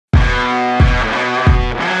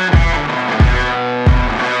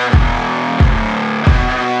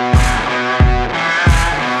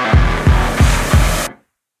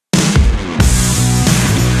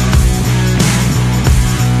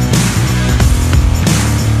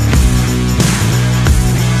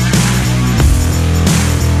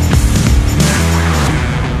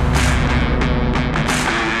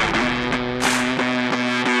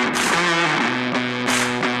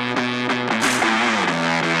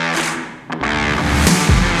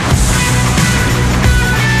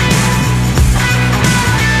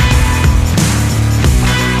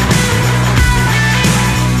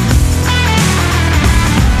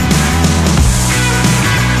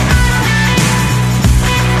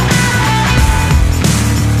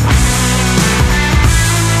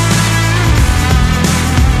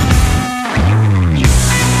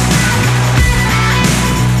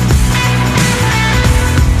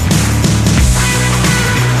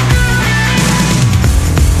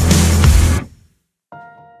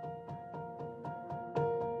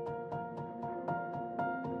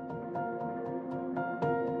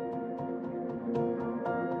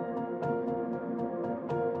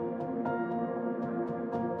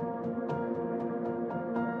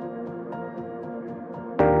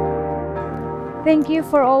Thank you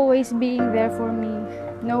for always being there for me.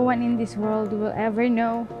 No one in this world will ever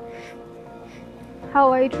know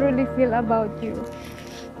how I truly feel about you.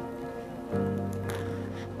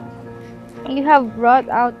 You have brought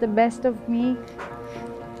out the best of me.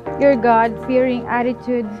 Your God-fearing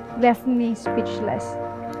attitude left me speechless.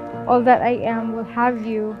 All that I am will have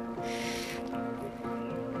you.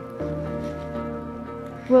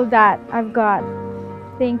 Will that I've got.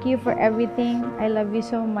 Thank you for everything. I love you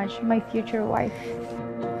so much, my future wife.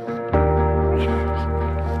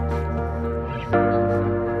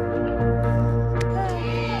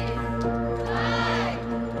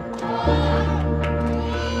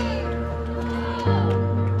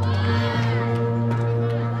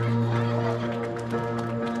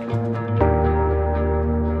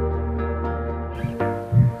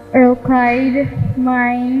 Earl Clyde,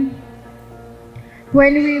 mine.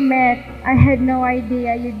 When we met, I had no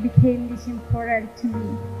idea you became this important to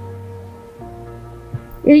me.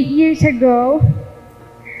 8 years ago,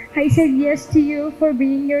 I said yes to you for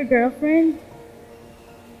being your girlfriend.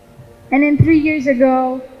 And then 3 years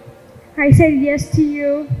ago, I said yes to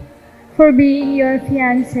you for being your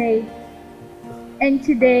fiancé. And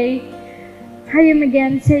today, I am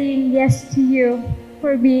again saying yes to you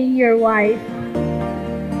for being your wife.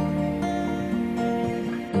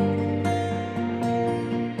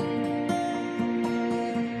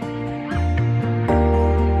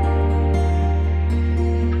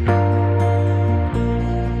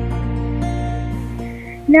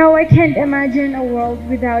 Now I can't imagine a world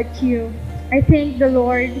without you. I thank the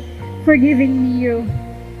Lord for giving me you.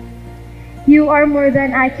 You are more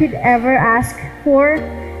than I could ever ask for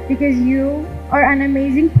because you are an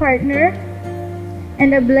amazing partner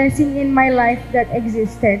and a blessing in my life that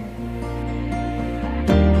existed.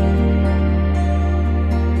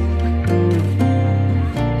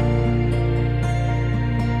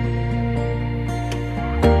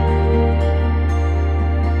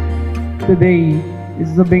 Today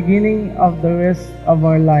is the beginning of the rest of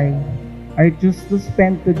our life. I choose to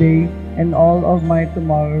spend today and all of my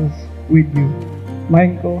tomorrows with you.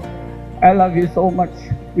 Michael, I love you so much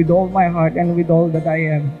with all my heart and with all that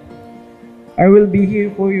I am. I will be here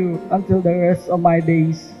for you until the rest of my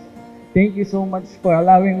days. Thank you so much for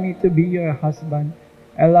allowing me to be your husband.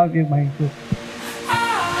 I love you, Michael.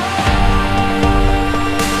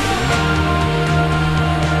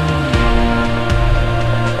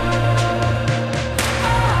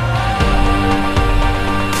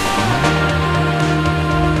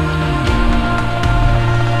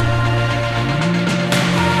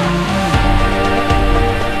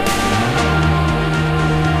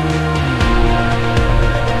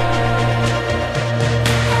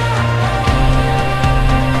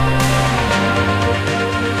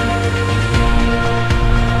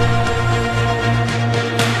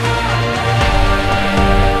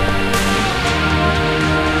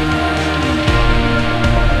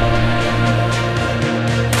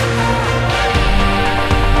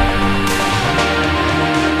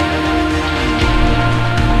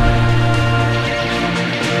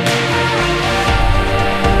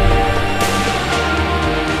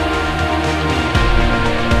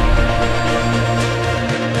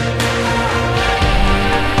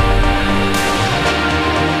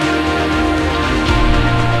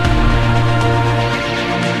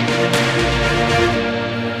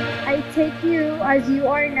 Take you as you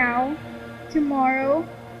are now, tomorrow,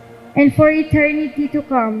 and for eternity to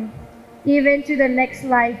come, even to the next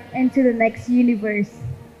life and to the next universe,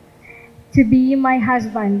 to be my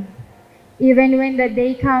husband, even when the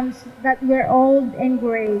day comes that we're old and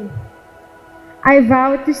gray. I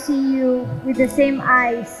vow to see you with the same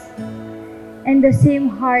eyes and the same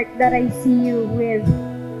heart that I see you with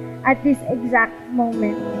at this exact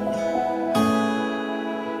moment.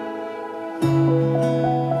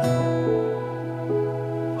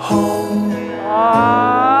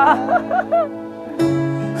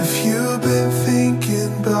 Have you been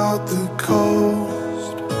thinking about the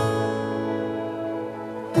coast?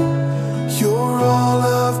 You're all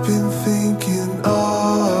I've been thinking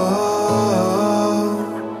of.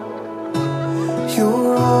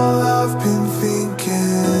 You're all I've been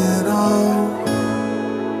thinking of.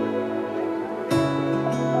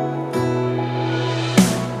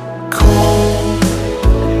 Cold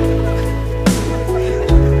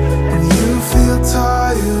when you feel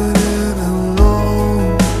tired.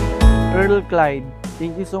 Clyde,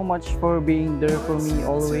 thank you so much for being there for me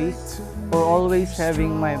always, for always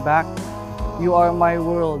having my back. You are my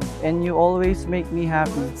world and you always make me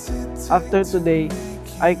happy. After today,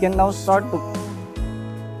 I can now start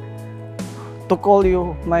to call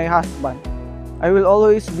you my husband. I will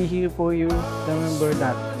always be here for you, remember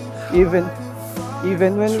that. Even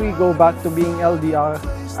Even when we go back to being LDR,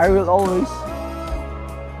 I will always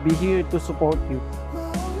be here to support you.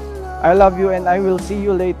 I love you and I will see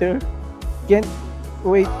you later. Can't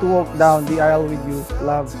wait to walk down the aisle with you.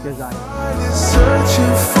 Love, Kazan.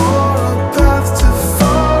 Searching for a path to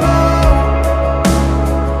follow.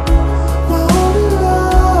 My only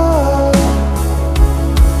love.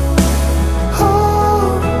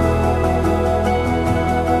 Oh,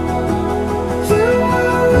 you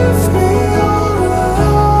are with me all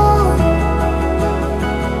along.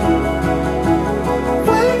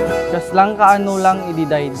 Kas lang kaano lang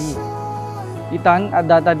ididaydi. Itan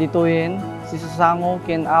adata ditoyen si sasango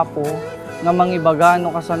ken apo nga mangibaga no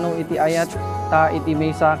kasano iti ayat ta iti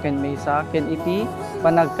maysa ken iti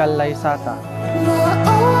panagkallay sata.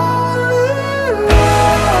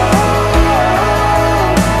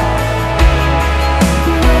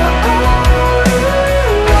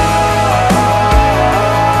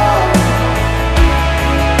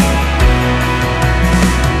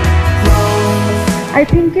 I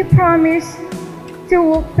pinky promise to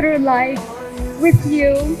walk through life with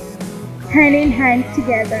you, hand in hand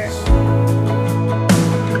together.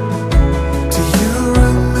 Do you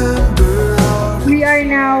remember how We are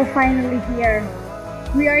now finally here.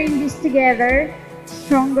 We are in this together,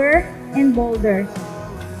 stronger and bolder.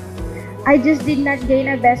 I just did not gain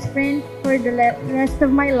a best friend for the rest of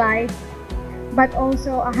my life, but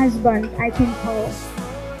also a husband I can call.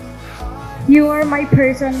 You are my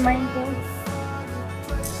person, Michael.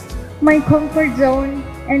 My comfort zone,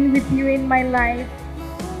 and with you in my life,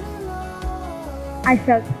 I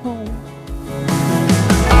felt home.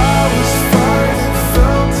 I was fighting,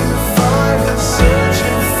 felt to find and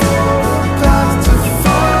searching for a path to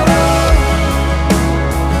follow.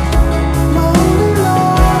 My only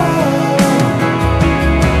love.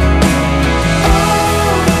 Oh,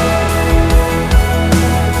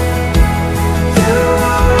 you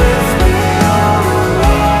are with me all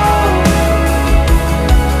along.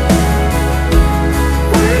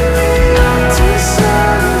 Bring me up to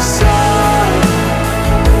satisfied.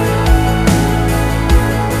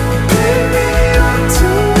 Pick me up to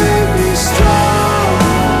make me strong.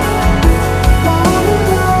 My only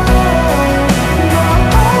love,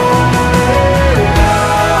 my only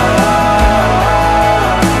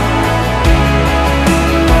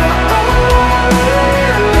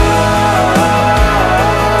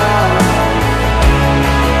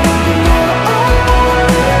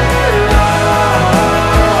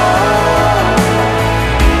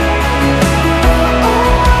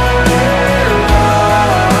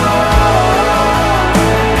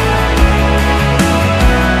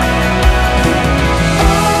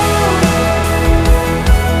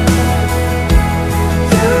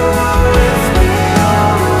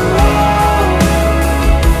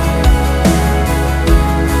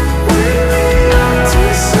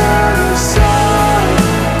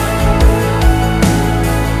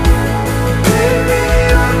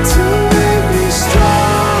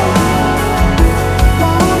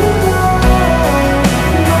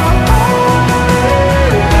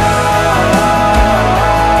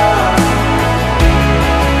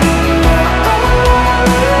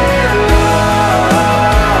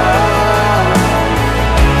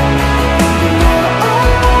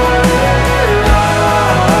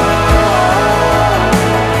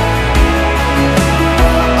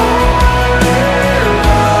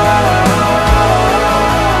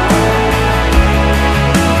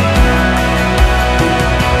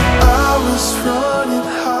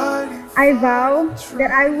I vow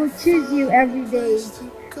that I will choose you every day,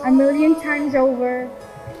 a million times over,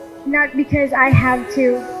 not because I have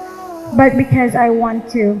to, but because I want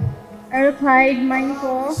to. Earl Clyde,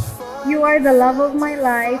 Michael, you are the love of my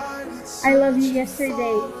life. I love you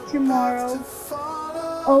yesterday, tomorrow,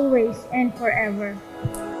 always and forever.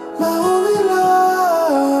 my only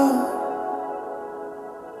love.